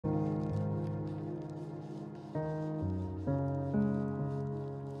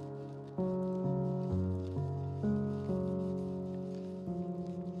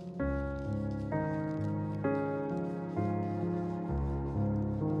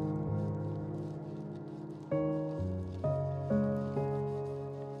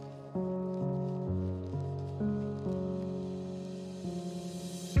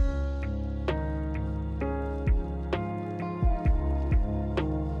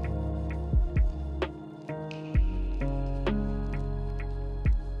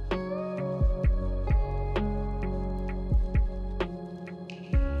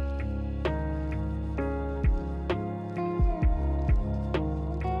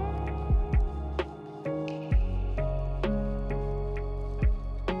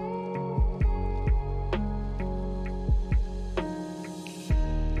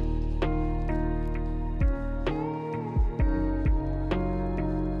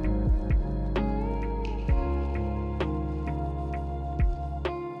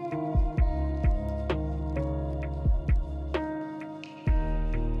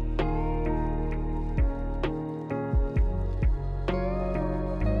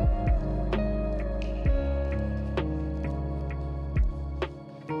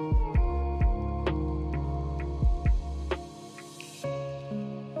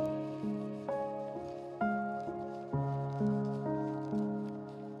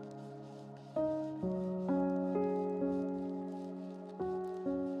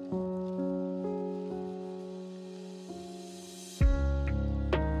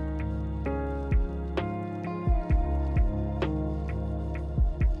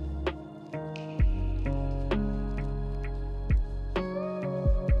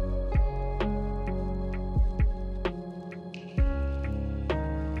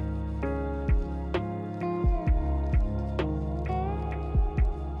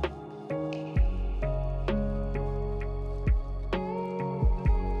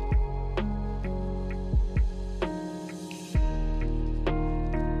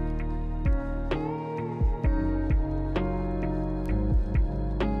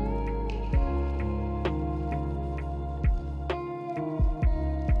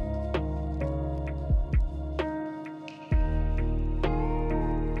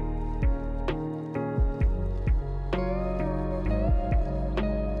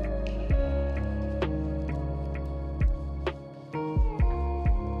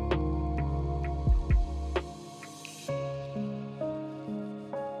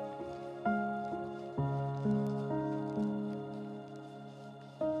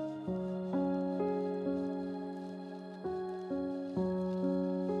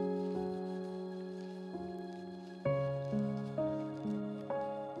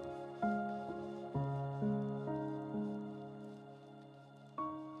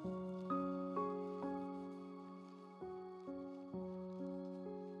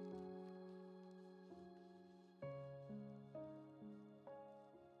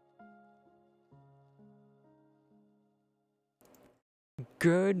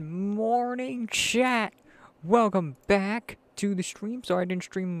Good morning, chat. Welcome back to the stream. Sorry I didn't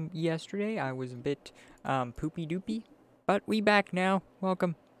stream yesterday. I was a bit poopy doopy, but we back now.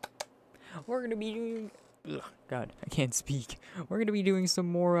 Welcome. We're gonna be doing. Ugh, God, I can't speak. We're gonna be doing some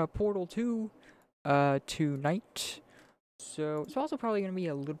more Portal 2 tonight. So it's also probably gonna be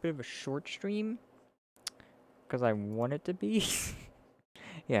a little bit of a short stream because I want it to be.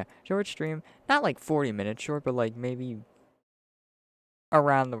 Yeah, short stream. Not like 40 minutes short, but like maybe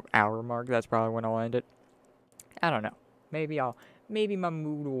around the hour mark. That's probably when I'll end it. I don't know. Maybe my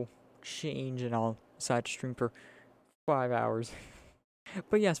mood will change and I'll decide to stream for 5 hours.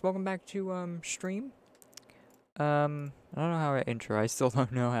 But yes, welcome back to stream. I don't know how to intro. I still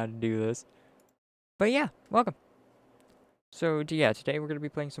don't know how to do this. But yeah, welcome. So yeah, today we're gonna be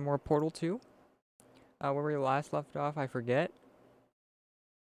playing some more Portal 2. Where we last left off, I forget.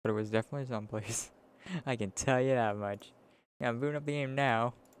 But it was definitely someplace. I can tell you that much. Yeah, I'm booting up the game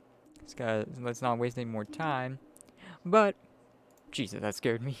now. Let's not waste any more time. But, Jesus, that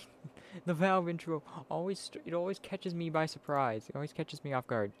scared me. The Valve intro always catches me by surprise. It always catches me off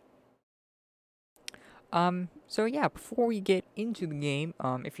guard. So yeah, before we get into the game,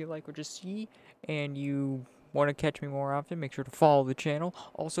 if you like what you see and you want to catch me more often, make sure to follow the channel.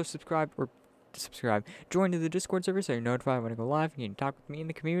 Also subscribe. Join to the Discord server so you're notified when I go live. You can talk with me in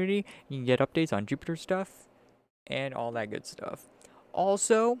the community. You can get updates on Jupitr stuff and all that good stuff.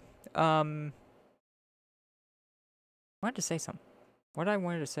 Also, I wanted to say something. What I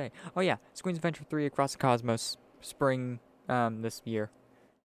wanted to say? Oh yeah, Squeen's Adventure 3 Across the Cosmos, spring, this year.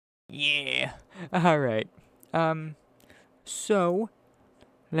 Yeah. Alright. So,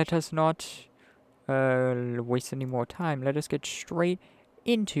 let us not, waste any more time. Let us get straight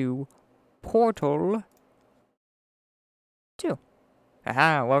into Portal 2.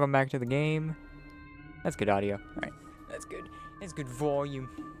 Aha, welcome back to the game. That's good audio. Alright, that's good. That's good volume.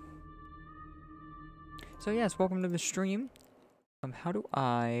 So yes, welcome to the stream. How do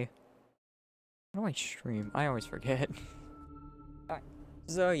I stream? I always forget. Alright,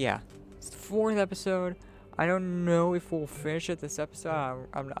 so yeah, it's the 4th episode. I don't know if we'll finish it this episode.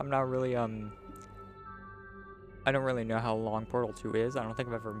 I'm not really, I don't really know how long Portal 2 is. I don't think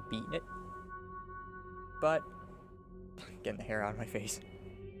I've ever beaten it. But, getting the hair out of my face.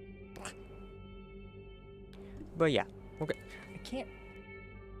 But yeah, okay. I can't.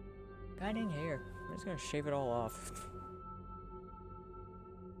 God dang hair. I'm just gonna shave it all off.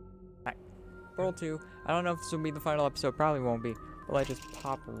 Alright. Portal 2. I don't know if this will be the final episode. Probably won't be. But let's just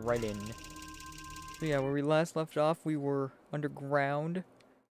pop right in. So yeah, where we last left off, we were underground.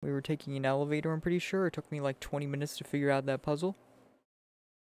 We were taking an elevator, I'm pretty sure. It took me like 20 minutes to figure out that puzzle.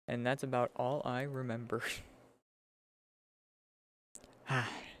 And that's about all I remember.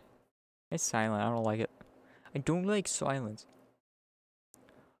 It's silent. I don't like it. I don't like silence.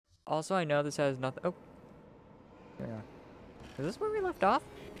 Also, I know this has nothing. Oh. Yeah. Is this where we left off?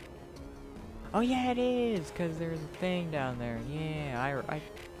 Oh, yeah, it is. Because there's a thing down there. Yeah, I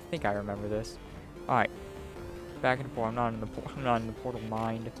think I remember this. Alright. Back in the portal. I'm not in the portal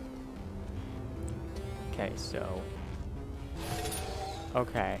mind. Okay, so.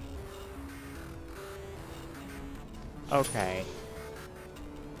 Okay. Okay.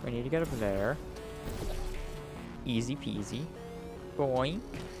 We need to get up there. Easy peasy. Boink.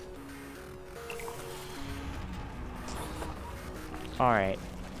 Alright.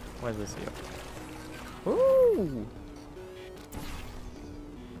 What does this do? Ooh!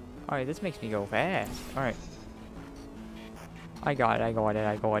 Alright, this makes me go fast. Alright. I got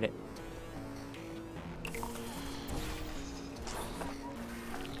it.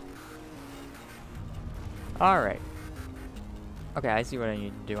 Alright. Okay, I see what I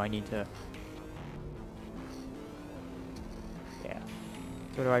need to do. I need to... Yeah.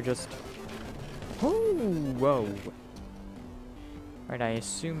 So do I just... Ooh! Whoa! Alright, I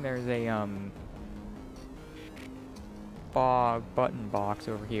assume there's a, button box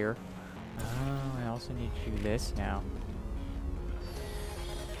over here. Oh, I also need to do this now.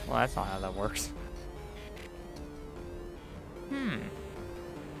 Well, that's not how that works.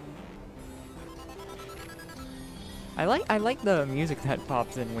 I like the music that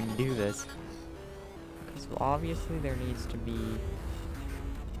pops in when you do this. Because obviously there needs to be...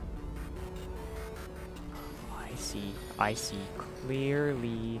 Oh, I see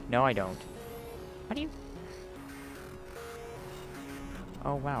clearly. No, I don't. How do you...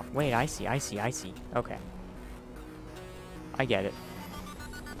 Oh, wow. Wait, I see. Okay. I get it.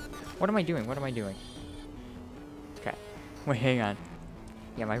 What am I doing? Okay. Wait, hang on.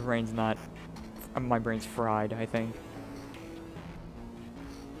 Yeah, my brain's not... my brain's fried, I think.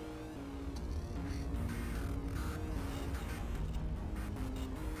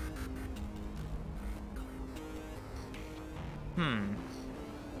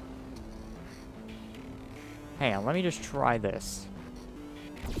 Hang on, let me just try this.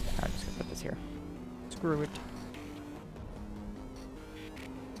 I'm just gonna put this here. Screw it.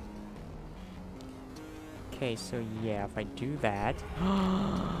 Okay, so yeah, if I do that...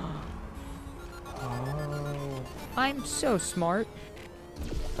 Oh, I'm so smart.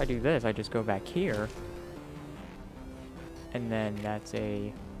 If I do this, I just go back here. And then that's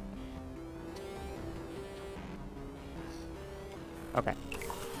a... Okay.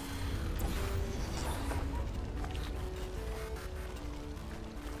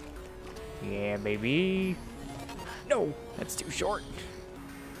 Yeah, baby. No, that's too short.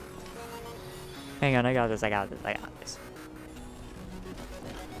 Hang on, I got this, I got this, I got this.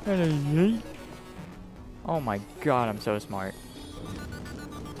 Oh my god, I'm so smart.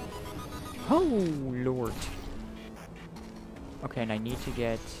 Oh, lord. Okay, and I need to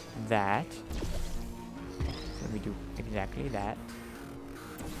get that. Let me do exactly that.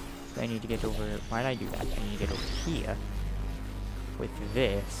 So I need to get over... Why did I do that? I need to get over here with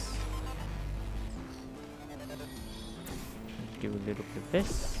this. Do a little bit of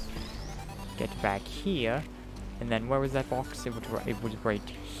this. Get back here. And then where was that box? It was right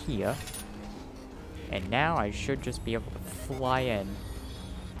here. And now I should just be able to fly in.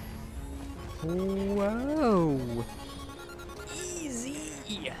 Whoa!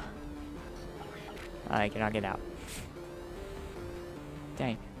 Easy! I cannot get out.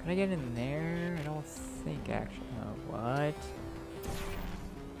 Dang, can I get in there? I don't think actually. Oh, what?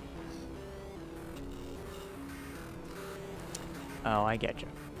 Oh, I get you.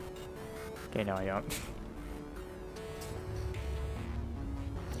 Okay, no, I don't.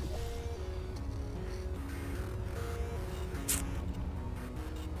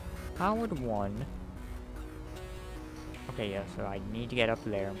 How would one... Okay, yeah, so I need to get up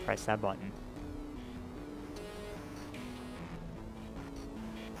there and press that button.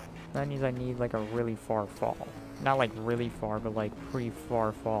 That means I need, like, a really far fall. Not, like, really far, but, like, pretty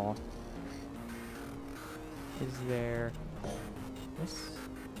far fall. Is there... this?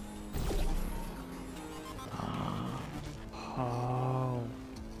 Oh.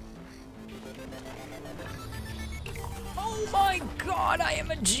 Oh my god, I am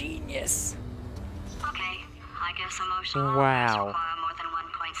a genius! Okay, I guess emotional wow. require more than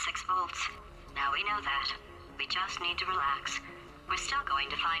 1.6 volts. Now we know that. We just need to relax. We're still going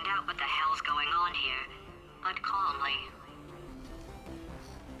to find out what the hell's going on here, but calmly.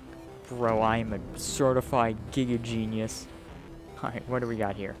 Bro, I am a certified giga genius. Alright, what do we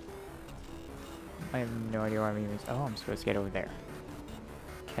got here? I have no idea where I'm even... Oh, I'm supposed to get over there.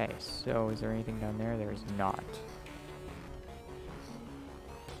 Okay, so is there anything down there? There is not.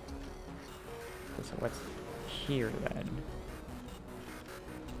 So what's here then?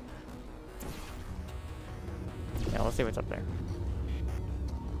 Yeah, let's see what's up there.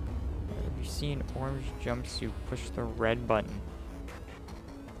 If you see an orange jumpsuit, push the red button.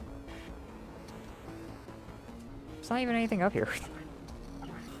 There's not even anything up here.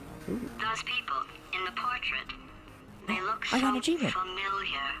 Ooh. Those people in the portrait, they look I got an so achievement.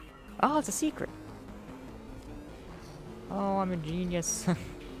 familiar. Oh, it's a secret. Oh, I'm a genius.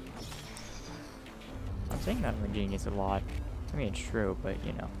 I'm saying that I'm a genius a lot. I mean, it's true, but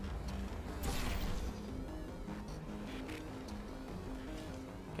you know.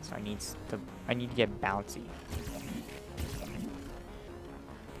 Guess I need to get bouncy.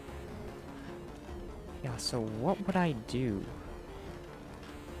 Yeah, so what would I do?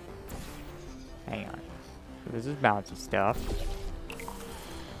 Hang on. So this is bouncy stuff.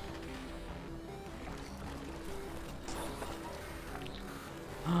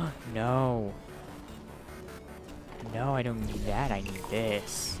 No. No, I don't need that. I need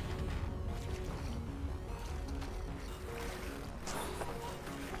this.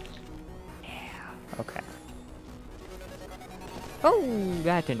 Yeah. Okay. Oh,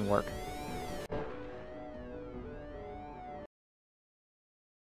 that didn't work.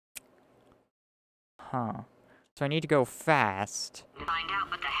 Huh. So I need to go fast. Find out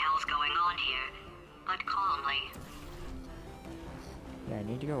what the hell's going on here, but calmly. Yeah, I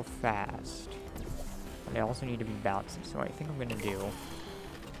need to go fast. But I also need to be bouncy, so I think I'm gonna do...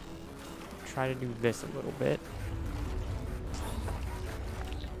 try to do this a little bit.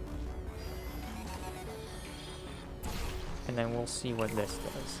 And then we'll see what this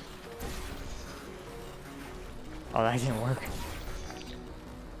does. Oh, that didn't work.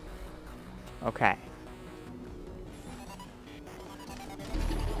 Okay.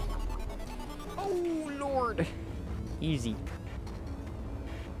 Oh, Lord! Easy.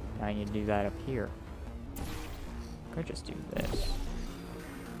 Now I need to do that up here. Could just do this.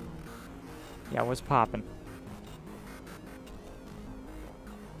 Yeah, what's poppin'?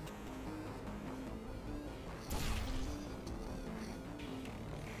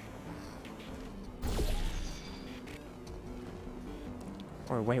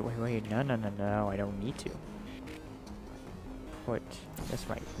 Or wait, no, I don't need to. Put this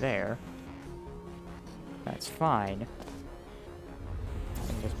right there. That's fine.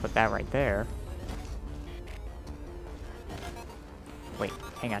 And just put that right there. Wait,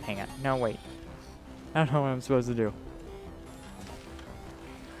 hang on. No, wait. I don't know what I'm supposed to do.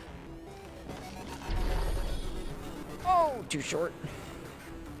 Oh, too short.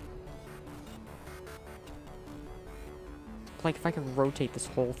 Like, if I could rotate this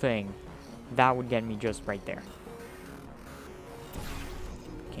whole thing, that would get me just right there.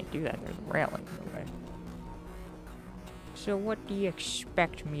 Can't do that, there's a railing in the way. So what do you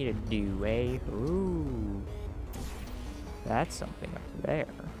expect me to do, eh? Ooh. That's something up there.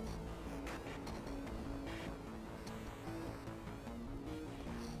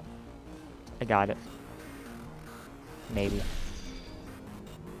 I got it. Maybe.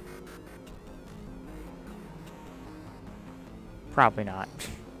 Probably not.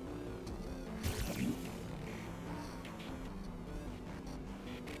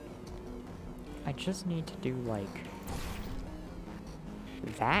 I just need to do, like,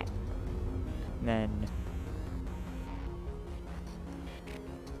 that, and then...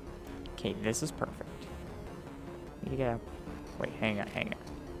 Okay, this is perfect. You gotta... Wait, hang on.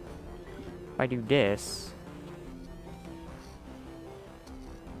 If I do this...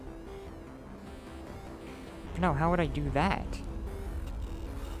 No, how would I do that?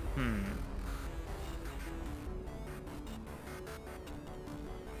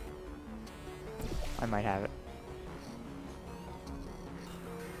 I might have it.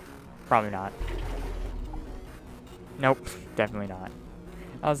 Probably not. Nope, definitely not.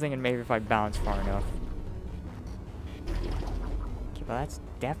 I was thinking maybe if I bounce far enough. Okay, well that's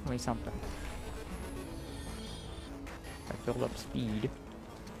definitely something. I filled up speed.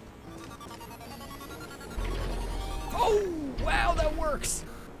 Oh, wow, that works!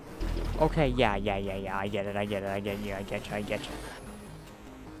 Okay, yeah, I get you.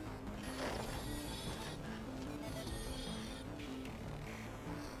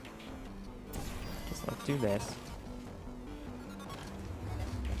 Just let's do this.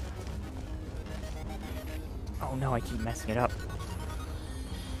 Oh no, I keep messing it up.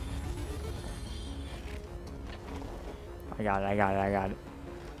 I got it.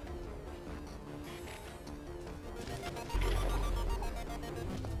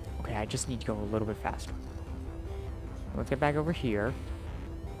 Okay, I just need to go a little bit faster. Let's get back over here.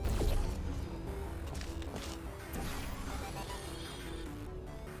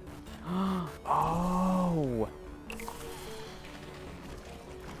 Oh!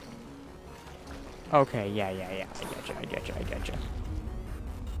 Okay, yeah. I get you.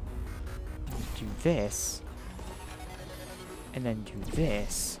 Do this. And then do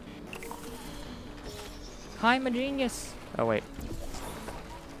this. I'm a genius! Oh, wait.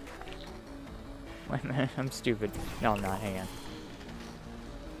 Wait a minute, I'm stupid. No, I'm not. Hang on.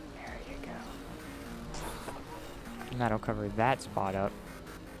 There you go. And that'll cover that spot up.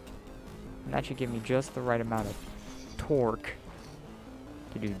 And that should give me just the right amount of torque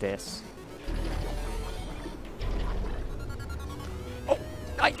to do this. Oh!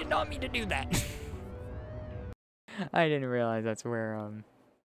 I did not mean to do that! I didn't realize that's where,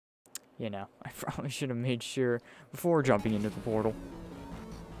 you know, I probably should have made sure before jumping into the portal.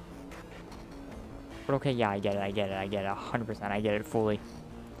 But okay, yeah, I get it, 100%, I get it fully.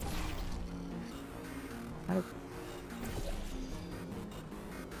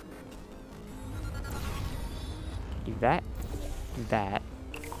 Do that,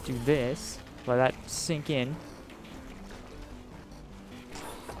 do this, let that sink in.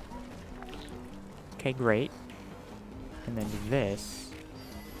 Okay, great. And then do this.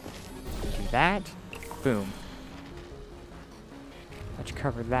 Do that. Boom. Let's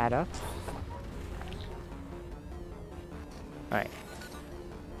cover that up. Alright.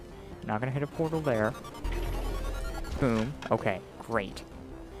 Not gonna hit a portal there. Boom. Okay, great.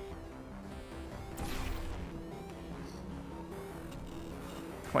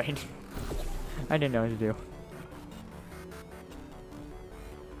 Wait. I didn't know what to do.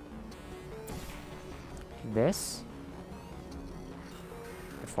 This.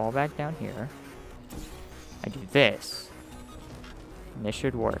 I fall back down here. I do this. And this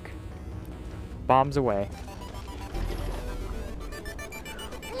should work. Bombs away.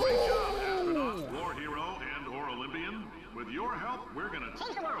 War hero and/or Olympian. With your help, we're gonna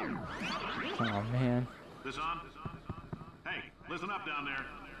take them out. Oh man. This on? Hey, listen up down there.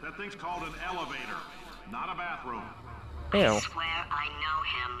 That thing's called an elevator, not a bathroom. Ew. I swear I know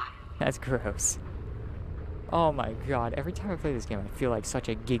him. That's gross. Oh my god, every time I play this game, I feel like such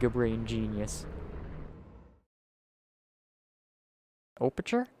a gigabrain genius.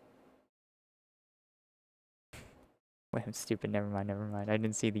 Aperture? Wait, I'm stupid. Never mind, never mind. I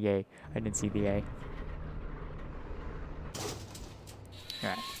didn't see the A. I didn't see the A.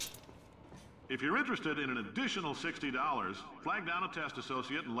 Alright. If you're interested in an additional $60, flag down a test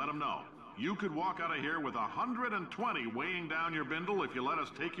associate and let them know. You could walk out of here with 120 weighing down your bindle if you let us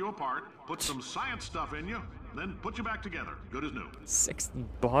take you apart, put some science stuff in you, then put you back together. Good as new.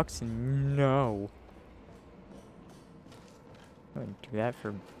 $60? No. I wouldn't do that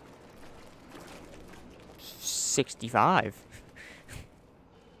for 65.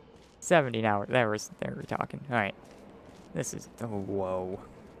 70 now. There we're talking. Alright. This is, oh, whoa.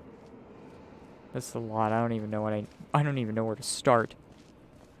 This is a lot. I don't even know I don't even know where to start.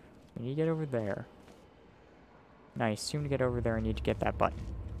 I need to get over there. And I assume to get over there I need to get that button.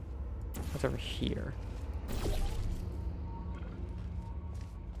 What's over here?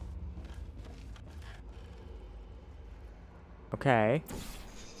 Okay.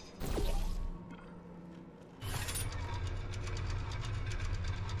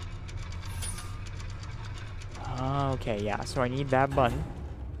 Okay, yeah, so I need that button.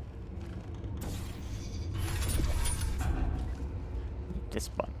 This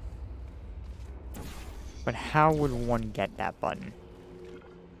button. But how would one get that button?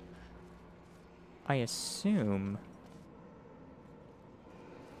 I assume...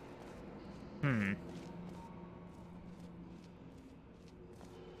 Hang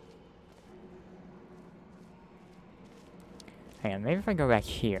on, maybe if I go back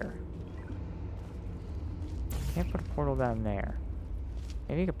here. Can't put a portal down there.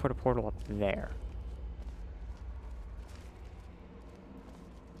 Maybe you could put a portal up there.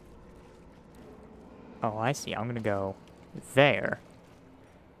 Oh, I see. I'm gonna go there.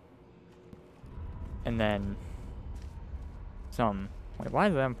 And then... Wait, why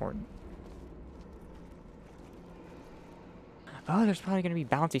is that important? Oh, there's probably gonna be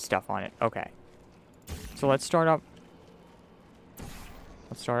bouncy stuff on it. Okay. So let's start off...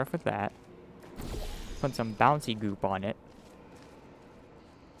 Let's start off with that. Put some bouncy goop on it.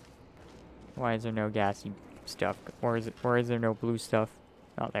 Why is there no gassy stuff? Or is there no blue stuff?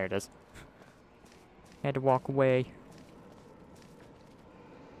 Oh, there it is. I had to walk away.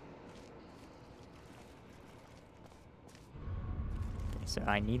 Okay, so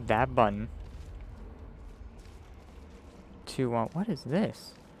I need that button. To, what is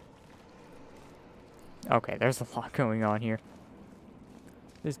this? Okay, there's a lot going on here.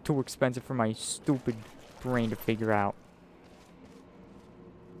 This is too expensive for my stupid brain to figure out.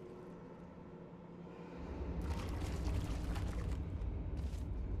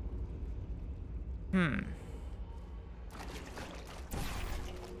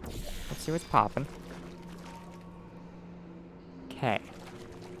 Let's see what's popping. Okay.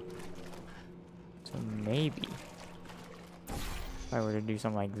 So maybe if I were to do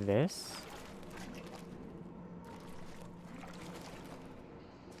something like this.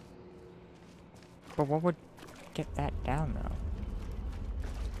 But what would get that down,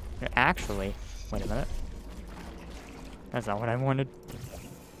 though? Actually, wait a minute. That's not what I wanted.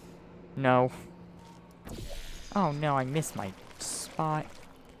 No. Oh no, I missed my spot.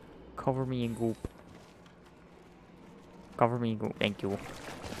 Cover me in goop. Cover me in goop, thank you.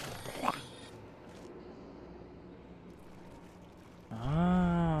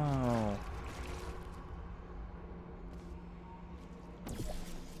 Oh.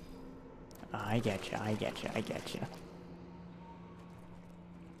 I getcha, I getcha, I getcha.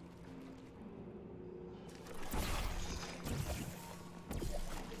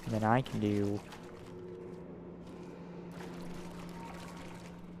 And then I can do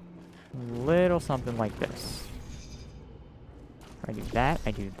a little something like this. I do that,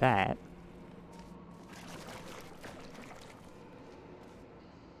 I do that.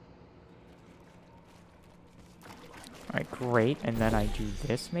 Alright, great. And then I do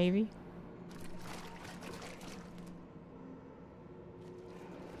this, maybe?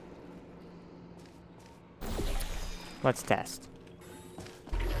 Let's test.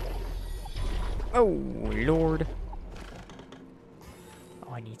 Oh, Lord.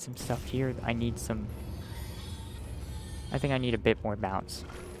 Oh, I need some stuff here. I need some... I think I need a bit more bounce.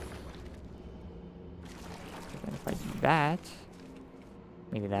 And then if I do that...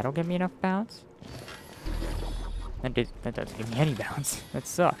 Maybe that'll give me enough bounce? That doesn't give me any bounce. That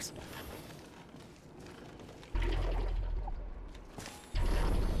sucks.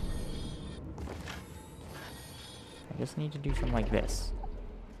 I just need to do something like this.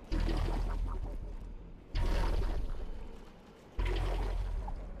 The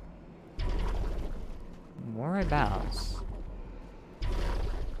more I bounce,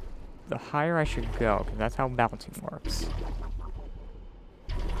 the higher I should go, because that's how bouncing works.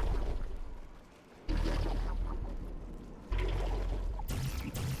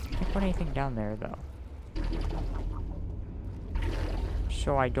 put anything down there, though.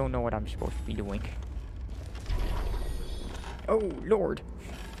 So I don't know what I'm supposed to be doing. Oh, Lord.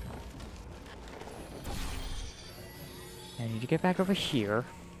 I need to get back over here.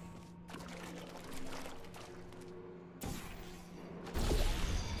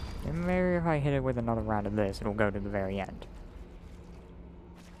 And maybe if I hit it with another round of this, it'll go to the very end.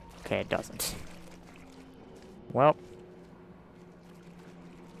 Okay, it doesn't. Well.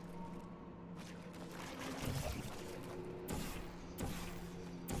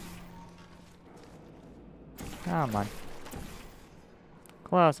 Come on.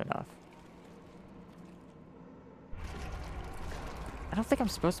 Close enough. I don't think I'm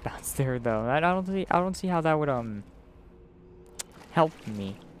supposed to bounce there though. I don't see how that would help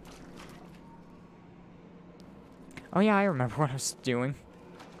me. Oh yeah, I remember what I was doing.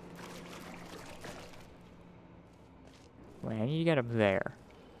 Wait, I need to get up there.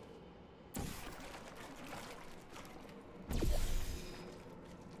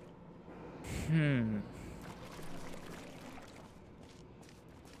 Need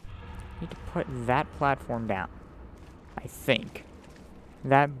to put that platform down. I think.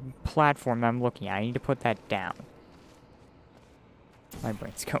 That platform that I'm looking at, I need to put that down. My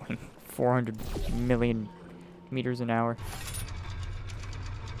brain's going 400 million meters an hour.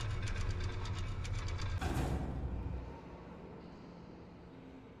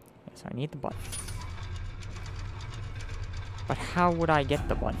 So I need the button. But how would I get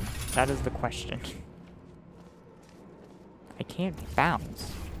the button? That is the question. I can't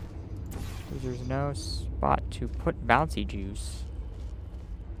bounce. Because there's no spot to put bouncy juice.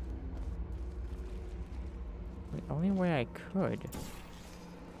 The only way I could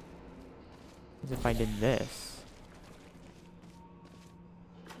is if I did this.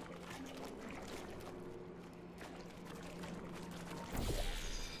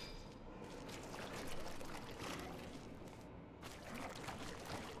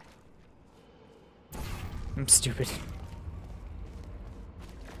 I'm stupid.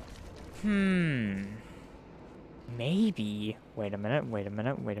 Maybe. Wait a minute, wait a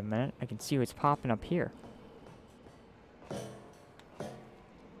minute, wait a minute. I can see what's popping up here.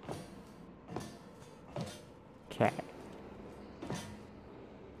 Okay.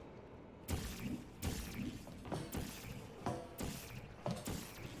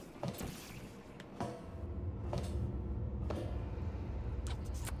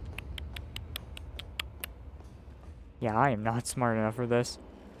 Yeah, I am not smart enough for this.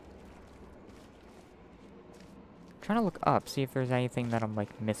 I'm trying to look up, see if there's anything that I'm,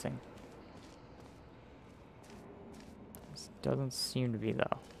 like, missing. This doesn't seem to be,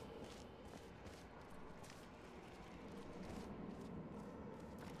 though.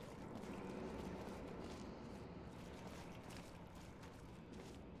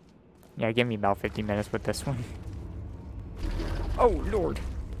 Yeah, give me about 50 minutes with this one. Oh, Lord!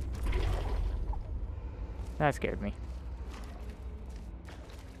 That scared me.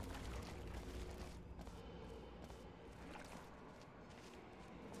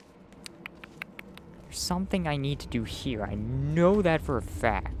 There's something I need to do here. I know that for a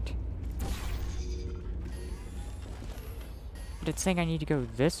fact. But it's saying I need to go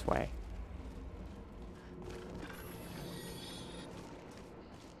this way.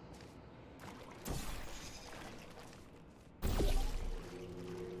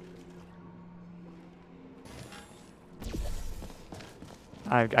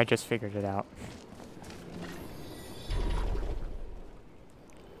 I just figured it out.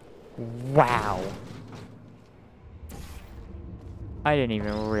 Wow. I didn't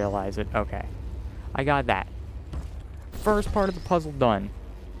even realize it. Okay. I got that. First part of the puzzle done.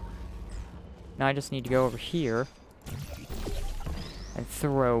 Now I just need to go over here and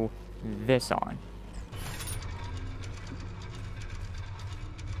throw this on.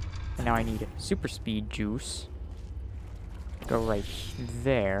 And now I need super speed juice. Go right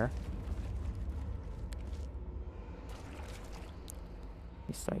there. At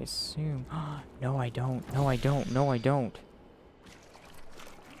least I assume. No, I don't. No, I don't. No, I don't.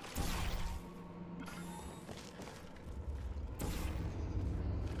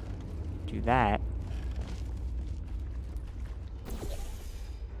 Do that.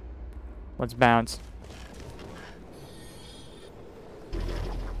 Let's bounce.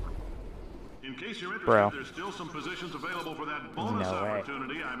 In case you're interested, Bro. there's still some positions available for that bonus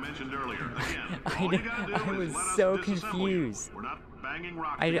opportunity I mentioned earlier. Again, I was so confused. We're not banging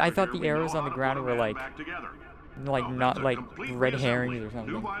rock I thought here. the We arrows know on the how to ground put a were man like, back together. not That's a like complete red reassembly. herrings or New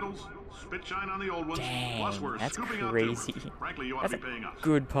something. vitals, spit shine on the old ones. Plus we're Dang, that's scooping out crazy. timber. Frankly, you ought That's to be paying a us.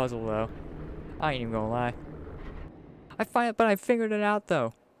 good puzzle though. I ain't even gonna lie. But I figured it out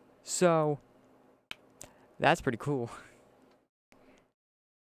though. So, that's pretty cool.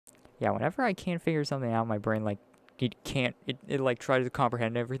 Yeah, whenever I can't figure something out, my brain, like, it like, tries to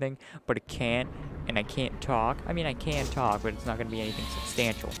comprehend everything, but it can't, and I can't talk. I mean, I can talk, but it's not going to be anything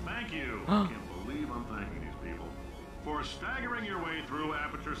substantial. Thank you. I can't believe I'm thanking these people. For staggering your way through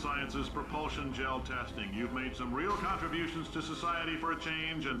Aperture Science's propulsion gel testing, you've made some real contributions to society for a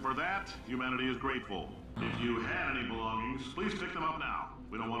change, and for that, humanity is grateful. If you had any belongings, please pick them up now.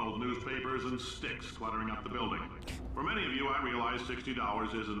 We don't want old newspapers and sticks cluttering up the building. For many of you, I realize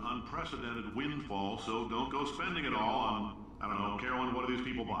 $60 is an unprecedented windfall, so don't go spending it all on, I don't know, Carolyn, what do these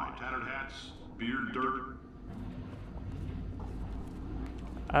people buy? Tattered hats? Beard dirt?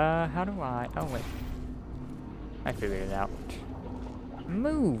 How do I... Oh, wait. I figured it out.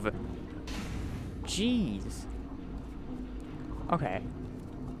 Move! Jeez. Okay.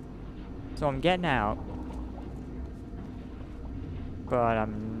 So I'm getting out. But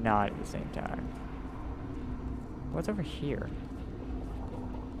I'm not at the same time. What's over here?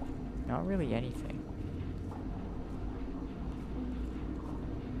 Not really anything.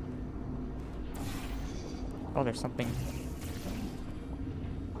 Oh, there's something.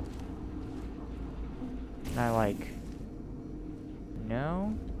 And I like...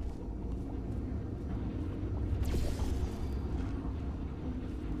 No?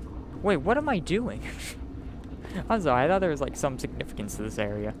 Wait, what am I doing? I'm sorry, I thought there was like some significance to this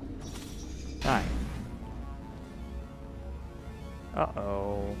area. Alright.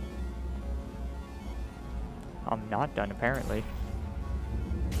 Uh-oh. I'm not done, apparently.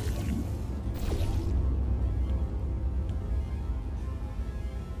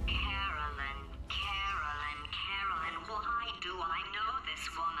 Carolyn, why do I know this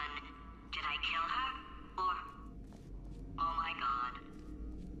woman? Did I kill her? Or... Oh my god.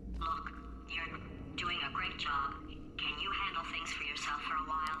 Look, you're doing a great job. Can you handle things for yourself for a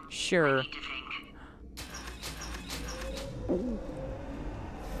while? Sure. I need to think.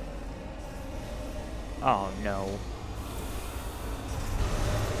 Oh no.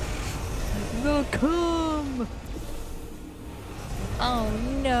 The cum! Oh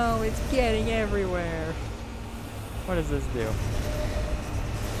no, it's getting everywhere. What does this do?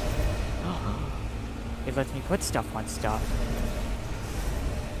 It lets me put stuff on stuff.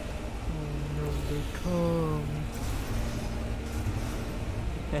 Oh no, the cum.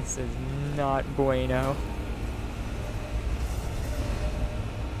 This is not bueno.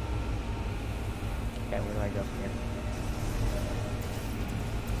 Okay, where do I go from here?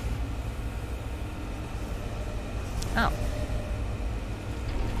 Oh.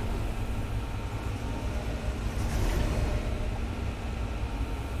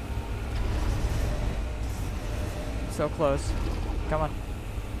 So close. Come on.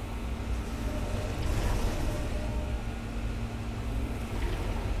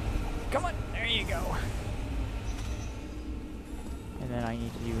 Come on. There you go. And then I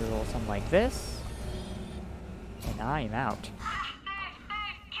need to do a little something like this. And I am out. Kill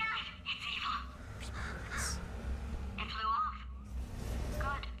it! It's evil. It flew off.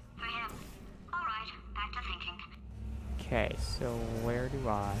 Good. For him. Alright, back to thinking. Okay, so where do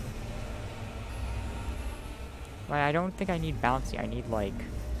I... Well, I don't think I need bouncy. I need, like,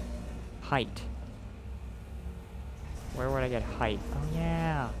 height. Where would I get height? Oh,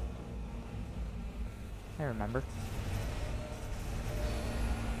 yeah. I remember.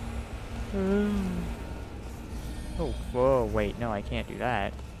 Oh, whoa, wait, no, I can't do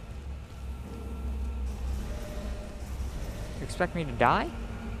that. You expect me to die?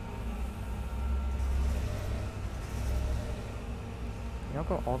 You don't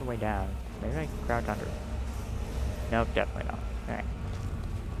go all the way down. Maybe I can crouch under. Nope, definitely not. Alright.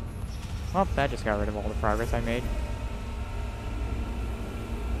 Well, that just got rid of all the progress I made.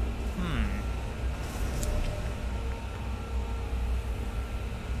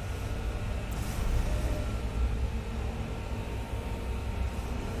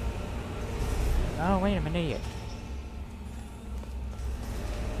 Oh, wait, I'm an idiot.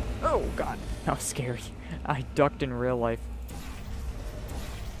 Oh, God. That was scary. I ducked in real life.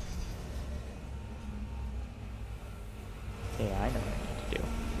 Yeah, I know what I need to do.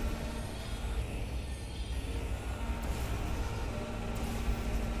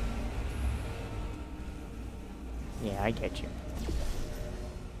 Yeah, I get you.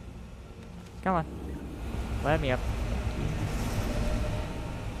 Come on. Let me up.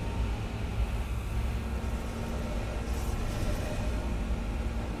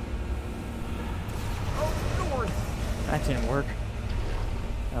 That didn't work.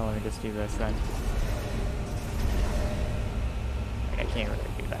 Oh, let me just do this then. I can't really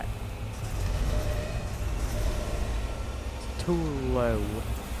do that. It's too low.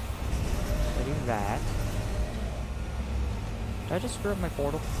 I do that. Did I just screw up my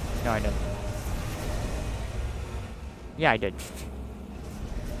portal? No, I didn't. Yeah, I did.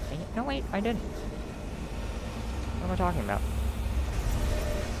 Dang it. No, wait, I didn't. What am I talking about?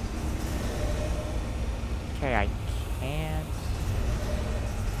 Okay, I can't...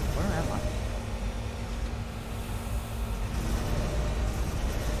 Where am I?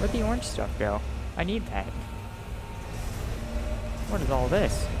 Where'd the orange stuff go? I need that. What is all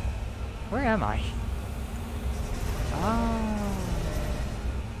this? Where am I? Oh.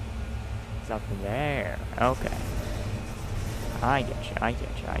 It's up there. Okay. I get you, I get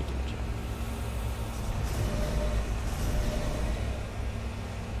you, I get you.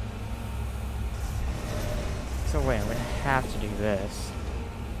 So wait, I'm gonna have to do this.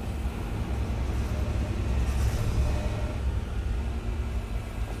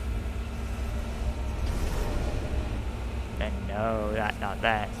 And no, not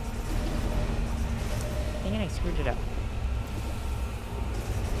that. Dang it, I screwed it up.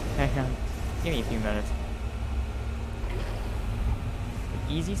 Hang on. Give me a few minutes.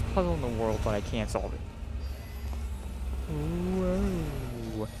 The easiest puzzle in the world, but I can't solve it.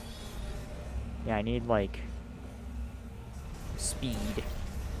 Whoa. Yeah, I need, like, speed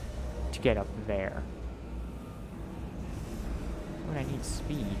to get up there. What, I need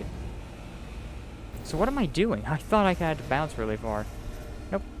speed. So what am I doing? I thought I had to bounce really far.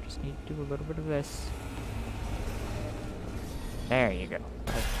 Nope, just need to do a little bit of this. There you go.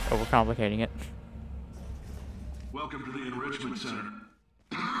 Overcomplicating it. Welcome to the Enrichment Center.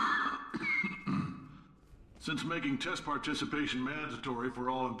 Since making test participation mandatory for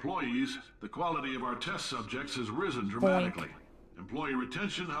all employees, the quality of our test subjects has risen dramatically. Employee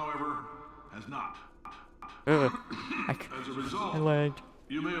retention, however, has not. As a result,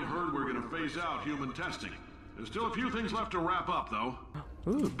 you may have heard we're going to phase out human testing. There's still a few things left to wrap up, though.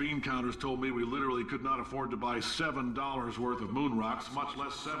 The bean counters told me we literally could not afford to buy $7 worth of moon rocks, much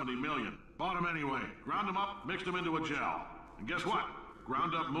less 70 million. Bought them anyway. Ground them up, mixed them into a gel. And guess what?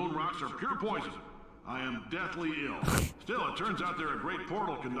 Ground up moon rocks are pure poison. I am deathly ill. Still, it turns out they're a great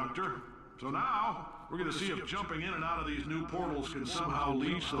portal conductor. So now, we're going to see if jumping in and out of these new portals can somehow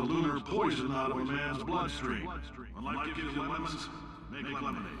leach the lunar poison out of a man's bloodstream. Unlike giving lemons, make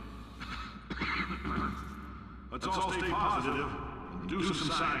lemonade. Let's all stay positive and do some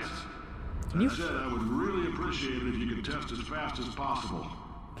science. That said, I would really appreciate it if you could test as fast as possible.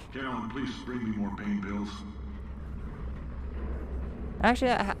 Carolyn, please bring me more pain pills.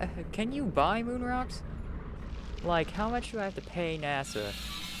 Actually, can you buy moon rocks? Like, how much do I have to pay NASA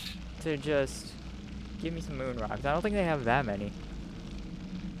to just give me some moon rocks? I don't think they have that many.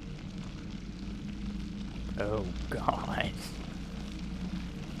 Oh, God.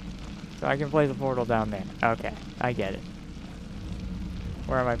 So I can place the portal down there. Okay, I get it.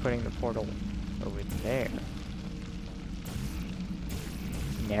 Where am I putting the portal? Over there.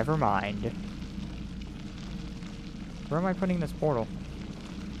 Never mind. Where am I putting this portal?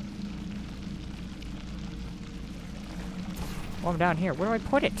 Oh, I'm down here. Where do I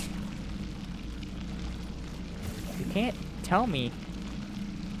put it? You can't tell me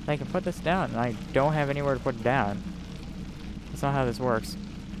I can put this down and I don't have anywhere to put it down. That's not how this works.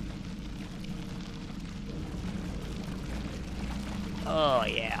 Oh,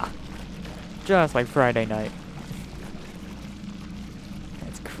 yeah. Just like Friday night.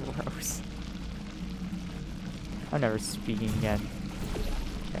 That's gross. I'm never speaking again.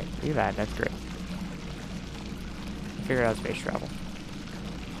 Okay, do that. That's great. Figure out space travel.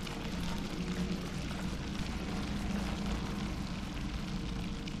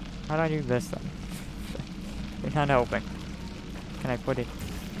 How do I do this then? You're not helping. Can I put it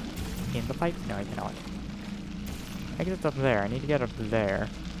in the pipe? No, I cannot. I guess it's up there. I need to get up there.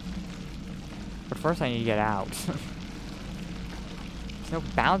 But first I need to get out. There's no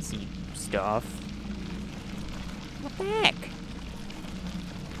bouncy stuff. What the heck?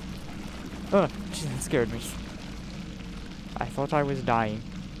 Oh, geez, that scared me. I thought I was dying.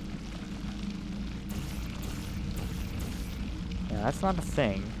 Yeah, that's not a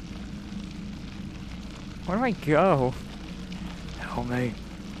thing. Where do I go? Help me.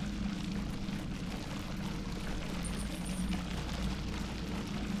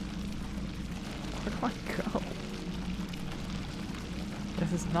 Where do I go?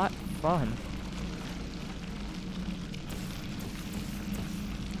 This is not fun.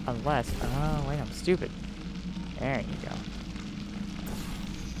 Unless, oh wait, I'm stupid. There you go.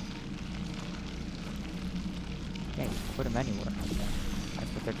 Yeah, you can put them anywhere.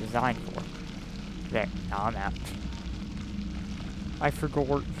 That's what they're designed for. There, now I'm out. I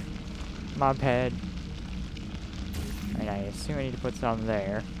forgot my bed. And I assume I need to put some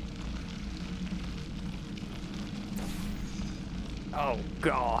there. Oh,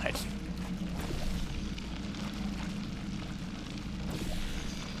 God.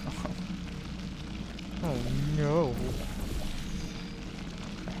 Oh, no.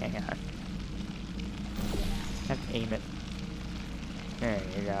 Hang on. I have to aim it. There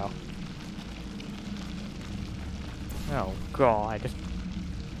you go. Oh, God.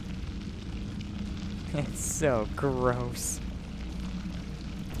 It's so gross.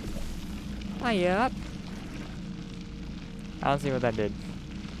 Hi up. I don't see what that did.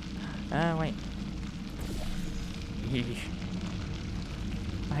 Wait. Yeesh.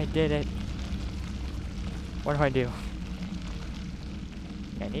 I did it. What do I do?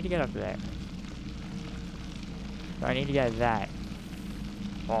 I need to get up there. So I need to get that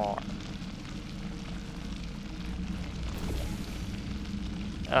far.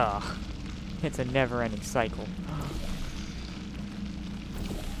 Ugh. It's a never-ending cycle.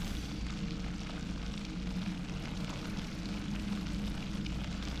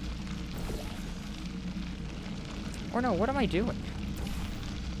 Or no, what am I doing?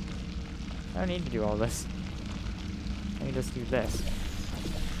 I don't need to do all this. Let me just do this.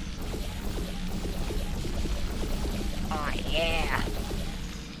 Oh yeah!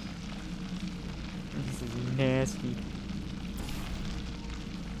 This is nasty.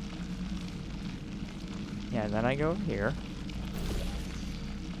 Yeah, then I go over here.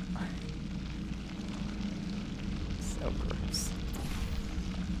 So gross.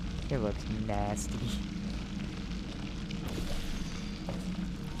 It looks nasty.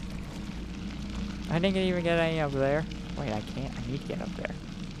 I didn't even get any up there. Wait, I can't. I need to get up there.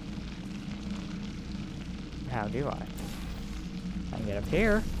 How do I? I can get up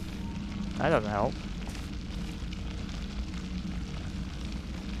here. That doesn't help.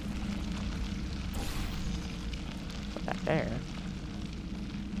 Put that there.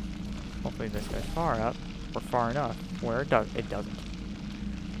 Hopefully this goes far up. Or far enough. Where it doesn't.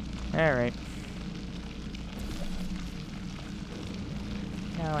 Alright.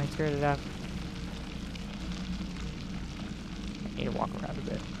 Now I screwed it up. I need to walk around a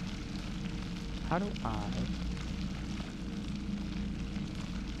bit. How do I...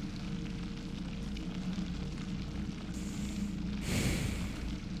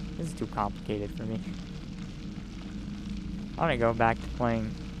 This is too complicated for me. I'm gonna go back to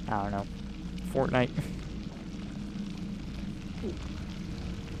playing, I don't know, Fortnite.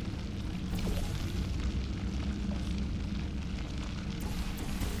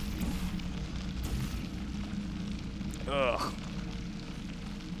 Ugh.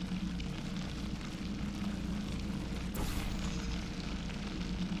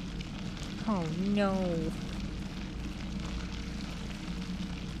 Oh no.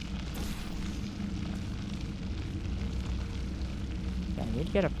 I need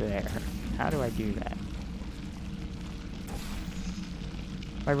to get up there. How do I do that?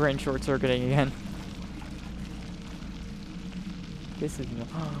 My brain short-circuiting again. This is no.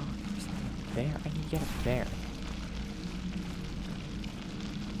 Oh, there's something there. I need to get up there.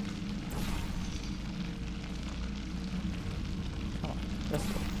 Come on, just a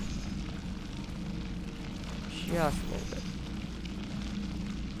little. Just a little bit.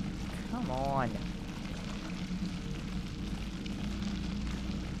 Come on.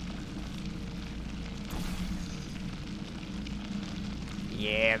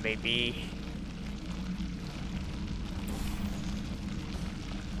 Yeah, baby.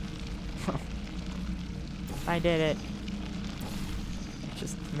 I did it.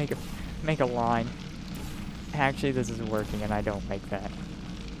 Just make a line. Actually, this is working, and I don't like that.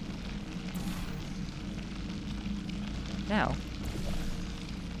 Now.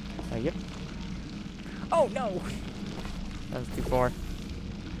 Yep. Oh no! That was too far.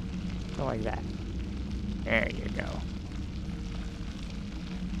 Go like that. There you go.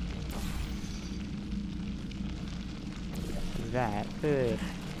 Do that. Ugh.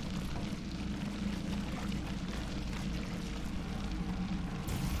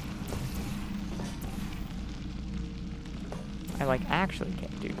 I like actually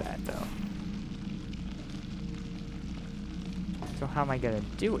can't do that though. So how am I gonna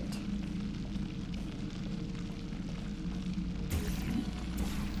do it?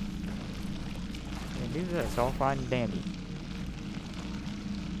 I'm gonna do this all fine and dandy.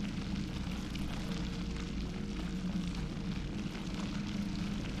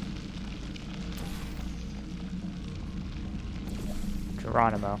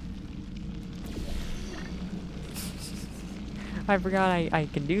 Geronimo. I forgot I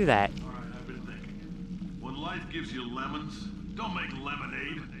can do that. Alright, I've been thinking. When life gives you lemons, don't make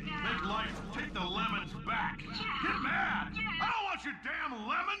lemonade. Make life take the lemons back. Get mad! I don't want your damn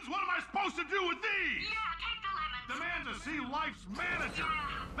lemons! What am I supposed to do with these? Yeah, take the lemons. demands to see Life's manager.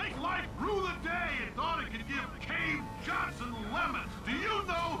 Think Life rule the day and thought it could give Cave Johnson lemons. Do you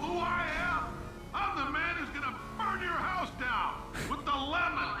know who I am? I'm the man who's gonna burn your house down with the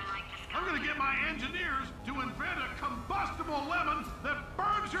lemons. I'm gonna get my engineers to invent a combustible lemon that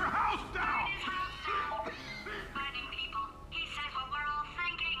burns your house down. Burning people. He said what we're all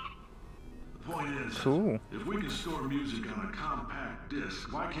thinking. The point is, Cool. if we can store music on a compact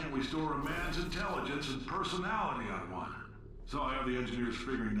disc, why can't we store a man's intelligence and personality on one? So I have the engineers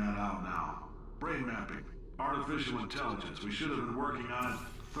figuring that out now. Brain mapping, artificial intelligence. We should have been working on it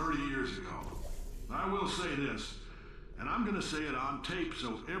 30 years ago. I will say this, and I'm gonna say it on tape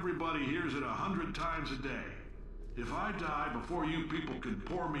so everybody hears it 100 times a day. If I die before you people can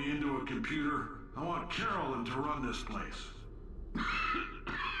pour me into a computer, I want Carolyn to run this place.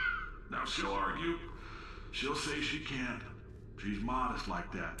 Now she'll argue. She'll say she can't. She's modest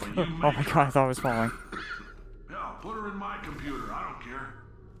like that, but you Oh my god, I thought it was falling. Yeah, put her in my computer. I don't care.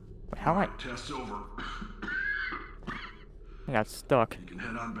 How am I? Test's over. I got stuck. You can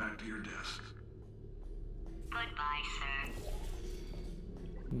head on back to your desk. Goodbye, sir.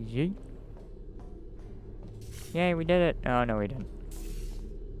 Yeet. Yay, we did it. Oh, no, we didn't.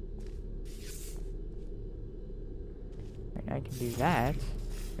 Right, I can do that.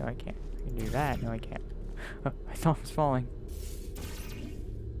 No, I can't. I can do that. No, I can't. Oh, I thought it was falling.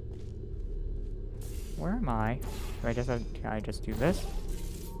 Where am I? Can I just do this?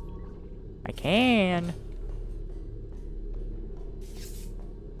 I can!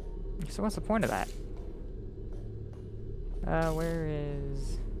 So what's the point of that? Where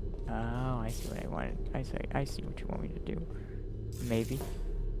is... Oh, I see what I wanted. I see what you want me to do. Maybe.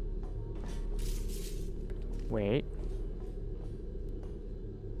 Wait.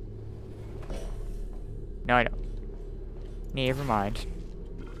 No, I don't. Never mind.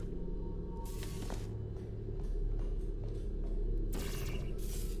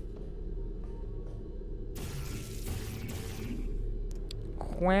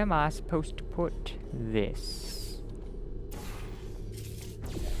 Where am I supposed to put this?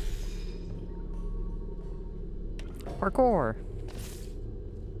 Parkour!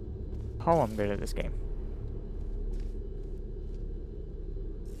 Oh, I'm good at this game.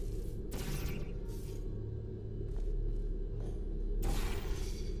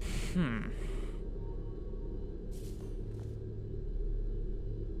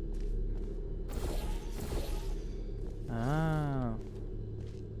 Oh.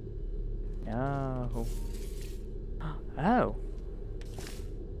 No. Oh.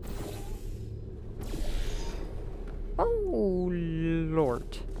 Oh,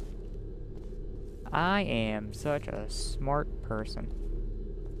 Lord. I am such a smart person.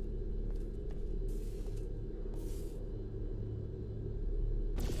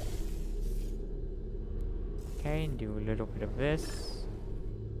 Okay, and do a little bit of this.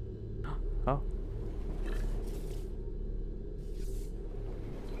 Oh.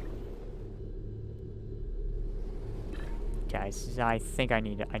 Guys, I think I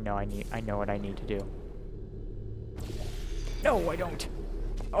know what I need to do. No, I don't.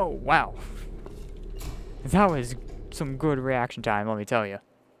 Oh, wow. That was some good reaction time, let me tell you.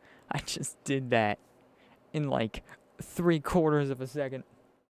 I just did that in like 3/4 of a second.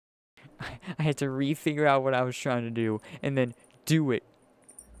 I had to re-figure out what I was trying to do and then do it.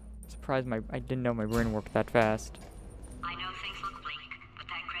 Surprised I didn't know my brain worked that fast. I know things look bleak, but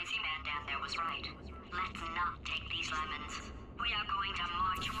that crazy man down there was right. Let's not take these lemons. We are going to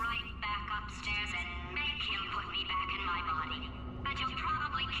march right back upstairs and make him put me back in my body. And he'll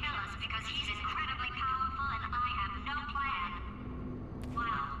probably kill us because he's incredibly powerful and I have no plan.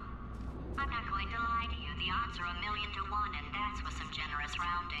 Well, I'm not going to lie to you. The odds are 1,000,000 to 1, and that's with some generous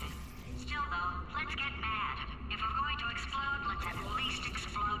rounding. Still, though, let's get mad. If we're going to explode, let's at least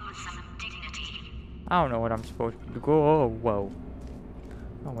explode with some dignity. I don't know what I'm supposed to go. Oh, whoa.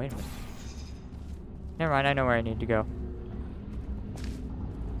 Oh, wait a minute. Never mind, I know where I need to go.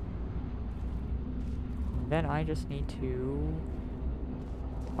 Then I just need to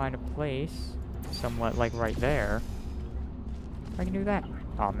find a place, somewhat like right there. I can do that.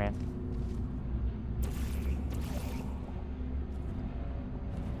 Oh, man.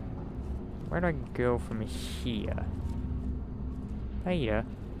 Where do I go from here? Here.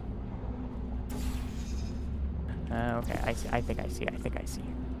 Okay, I see. I think I see.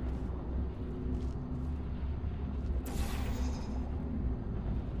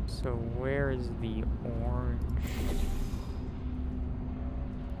 So where is the orange?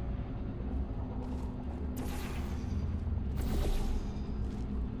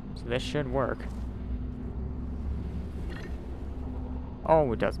 So this should work.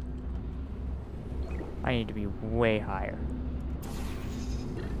 Oh, it doesn't. I need to be way higher.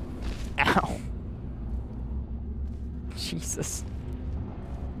 Ow. Jesus.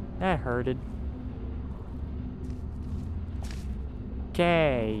 That hurted.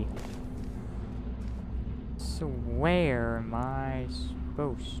 Okay. So where am I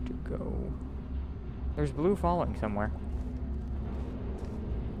supposed to go? There's blue falling somewhere.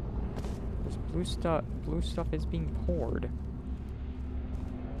 There's blue stuff is being poured.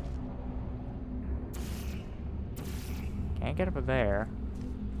 Can't get up there.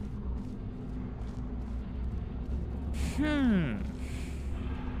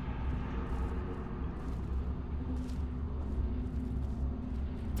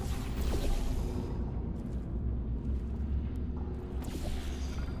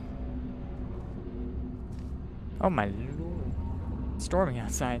 Oh my lord. It's storming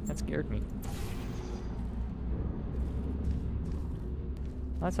outside. That scared me.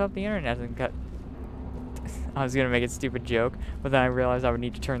 Let's hope the internet doesn't cut. I was gonna make a stupid joke, but then I realized I would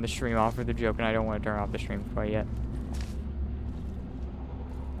need to turn the stream off for the joke, and I don't want to turn off the stream quite yet.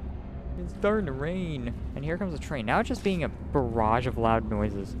 It's starting to rain. And here comes a train. Now it's just being a barrage of loud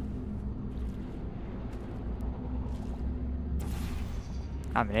noises.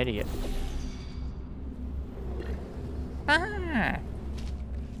 I'm an idiot. Ah!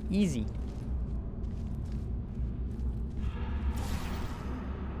 Easy.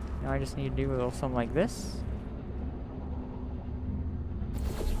 Now I just need to do a little something like this.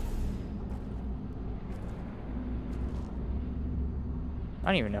 I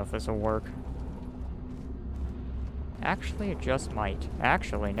don't even know if this will work. Actually, it just might.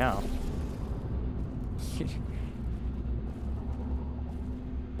 Actually, no.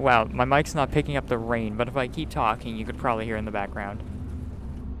 Wow, my mic's not picking up the rain, but if I keep talking, you could probably hear in the background.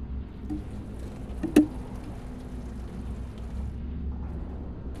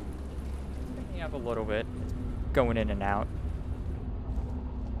 Picking up a little bit, going in and out.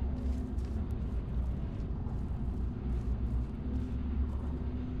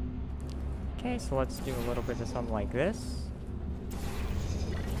 Okay, so let's do a little bit of something like this.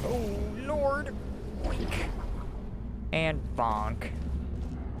 Oh, Lord! Boink. And bonk.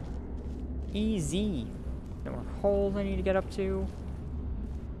 Easy. No more holes I need to get up to.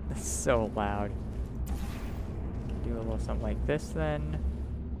 That's so loud. Do a little something like this then.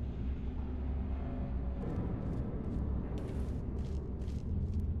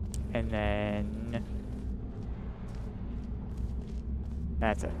 And then...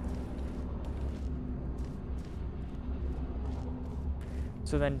 that's it.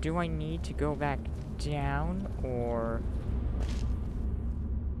 So then, do I need to go back down, or...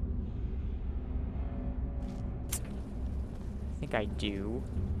 I think I do.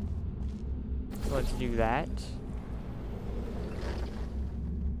 So let's do that.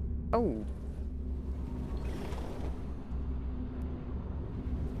 Oh!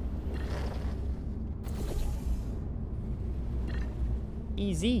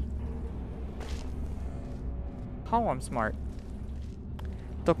 Easy! Oh, I'm smart.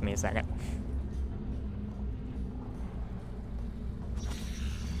 Took me a second.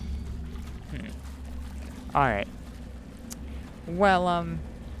 Alright. Well,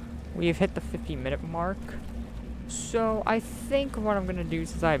 we've hit the 50-minute mark. So I think what I'm gonna do,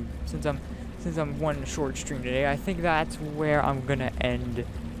 since I'm one short stream today, I think that's where I'm gonna end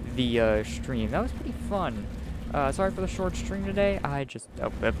the stream. That was pretty fun. Sorry for the short stream today.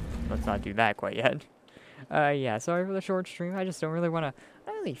 Let's not do that quite yet. Yeah, sorry for the short stream. I just don't really want to...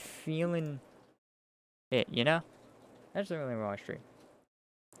 I'm not really feeling it, you know? I just don't really want to stream.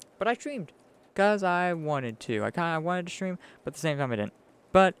 But I streamed. Because I wanted to. I kind of wanted to stream, but at the same time I didn't.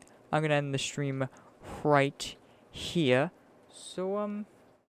 But I'm going to end the stream right here. So,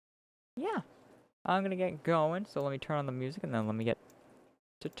 yeah. I'm going to get going. So let me turn on the music and then let me get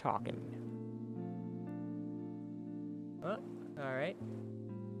to talking. Oh, alright.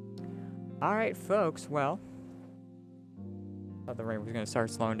 Alright, folks, well, I thought the rain was going to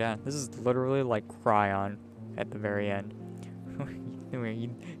start slowing down. This is literally like Cryon at the very end.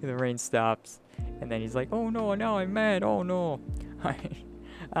 The rain stops, and then he's like, oh no, now I'm mad, oh no. Alright.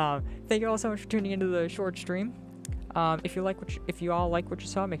 Thank you all so much for tuning into the short stream. If you all like what you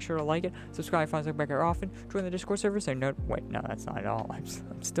saw, make sure to like it, subscribe, find us back here often, join the Discord server, so wait, no, that's not at all. I'm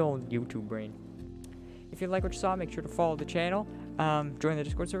still YouTube brain. If you like what you saw, make sure to follow the channel. Join the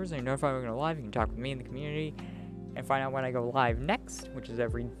Discord server so you're notified when we go live. You can talk with me in the community and find out when I go live next, which is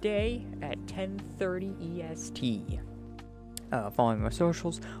every day at 10:30 EST. Follow me on my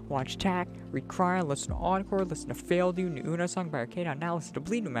socials, watch Tack, read Cry, listen to Encore, listen to Failed You, new Una song by Arcade out now, listen to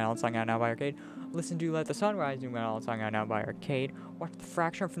Bleed, new metal song out now by Arcade, listen to Let the Sunrise, new metal song out now by Arcade, watch The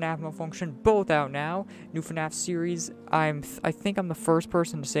Fraction, FNAF Malfunction, both out now, new FNAF series. I think I'm the first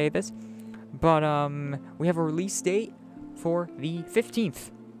person to say this, but we have a release date for the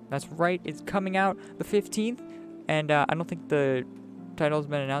 15th. That's right, it's coming out the 15th, and I don't think the title's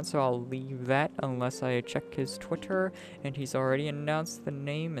been announced, so I'll leave that unless I check his Twitter, and he's already announced the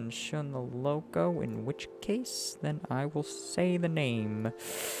name and shown the logo, in which case, then I will say the name.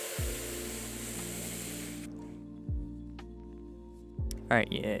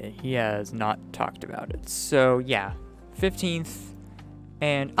 Alright, yeah, he has not talked about it. So, yeah, 15th,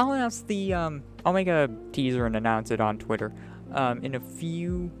 and I'll announce the, I'll make a teaser and announce it on Twitter, in a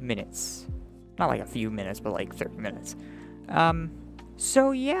few minutes. Not like a few minutes, but like 30 minutes.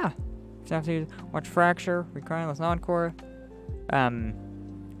 So yeah, watch Fracture, Recrying, listen Encore,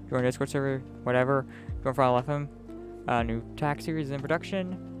 join Discord server, whatever, go for LFM, new Tack series is in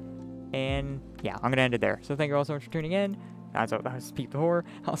production, and yeah, I'm gonna end it there. So thank you all so much for tuning in. That was Peep the Horror.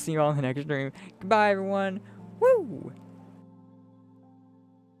 I'll see you all in the next stream. Goodbye, everyone. Woo!